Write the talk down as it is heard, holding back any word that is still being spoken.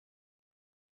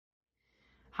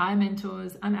Hi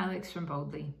mentors, I'm Alex from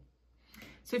Boldly.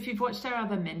 So if you've watched our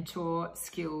other mentor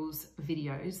skills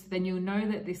videos, then you'll know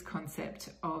that this concept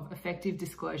of effective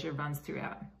disclosure runs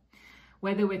throughout.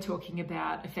 Whether we're talking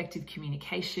about effective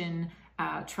communication,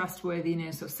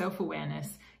 trustworthiness or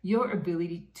self-awareness, your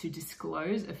ability to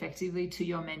disclose effectively to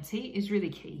your mentee is really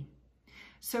key.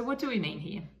 So what do we mean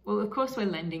here? Well, of course, we're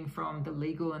lending from the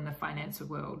legal and the financial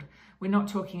world. We're not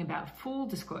talking about full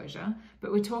disclosure,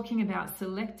 but we're talking about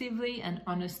selectively and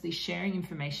honestly sharing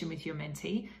information with your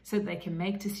mentee so that they can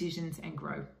make decisions and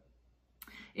grow.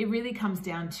 It really comes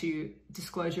down to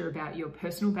disclosure about your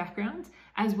personal background,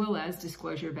 as well as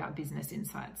disclosure about business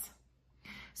insights.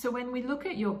 So when we look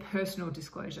at your personal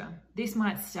disclosure, this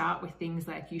might start with things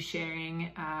like you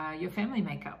sharing your family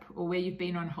makeup or where you've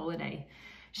been on holiday.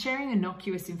 Sharing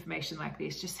innocuous information like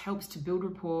this just helps to build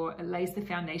rapport, it lays the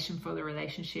foundation for the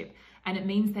relationship, and it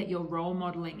means that you're role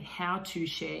modeling how to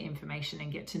share information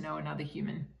and get to know another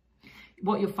human.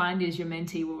 What you'll find is your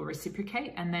mentee will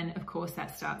reciprocate, and then of course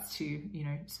that starts to,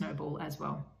 snowball as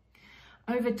well.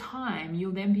 Over time,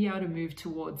 you'll then be able to move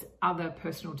towards other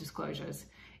personal disclosures.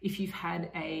 If you've had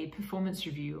a performance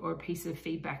review or a piece of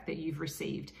feedback that you've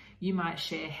received, you might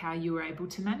share how you were able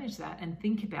to manage that and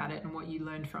think about it and what you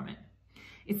learned from it.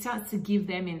 It starts to give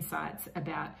them insights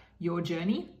about your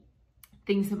journey,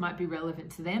 things that might be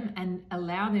relevant to them, and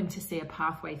allow them to see a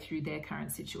pathway through their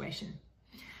current situation.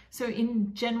 So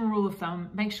in general rule of thumb,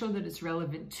 make sure that it's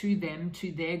relevant to them,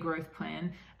 to their growth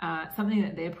plan, something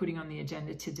that they're putting on the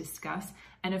agenda to discuss.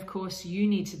 And of course, you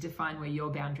need to define where your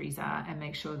boundaries are and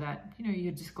make sure that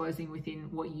you're disclosing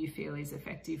within what you feel is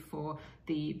effective for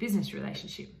the business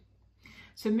relationship.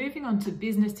 So moving on to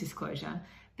business disclosure,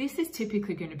 this is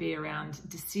typically going to be around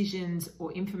decisions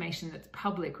or information that's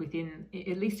public within,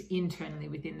 at least internally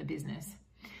within the business.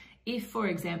 If, for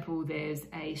example, there's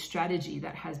a strategy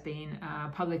that has been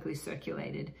publicly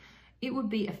circulated, it would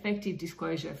be effective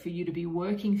disclosure for you to be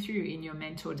working through in your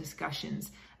mentor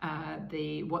discussions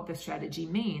what the strategy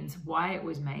means, why it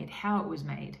was made, how it was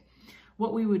made.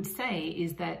 What we would say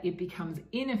is that it becomes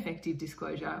ineffective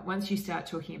disclosure once you start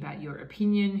talking about your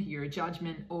opinion, your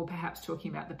judgment, or perhaps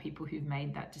talking about the people who've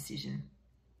made that decision.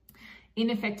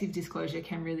 Ineffective disclosure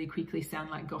can really quickly sound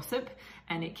like gossip,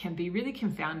 and it can be really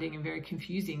confounding and very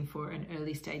confusing for an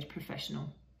early stage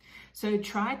professional. So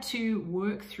try to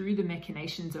work through the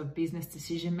machinations of business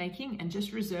decision making and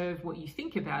just reserve what you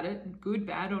think about it, good,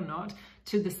 bad, or not,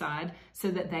 to the side so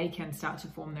that they can start to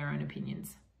form their own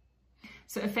opinions.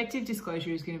 So effective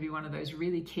disclosure is going to be one of those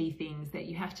really key things that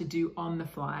you have to do on the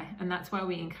fly. And that's why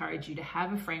we encourage you to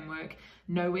have a framework,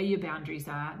 know where your boundaries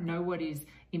are, know what is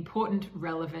important,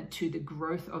 relevant to the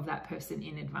growth of that person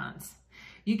in advance.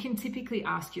 You can typically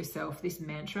ask yourself this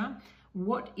mantra: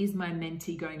 what is my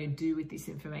mentee going to do with this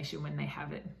information when they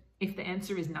have it? If the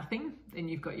answer is nothing, then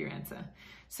you've got your answer.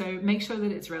 So make sure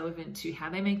that it's relevant to how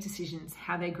they make decisions,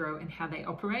 how they grow, and how they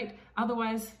operate.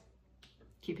 Otherwise,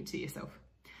 keep it to yourself.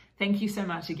 Thank you so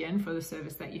much again for the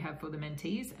service that you have for the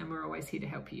mentees, and we're always here to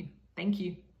help you. Thank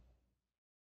you.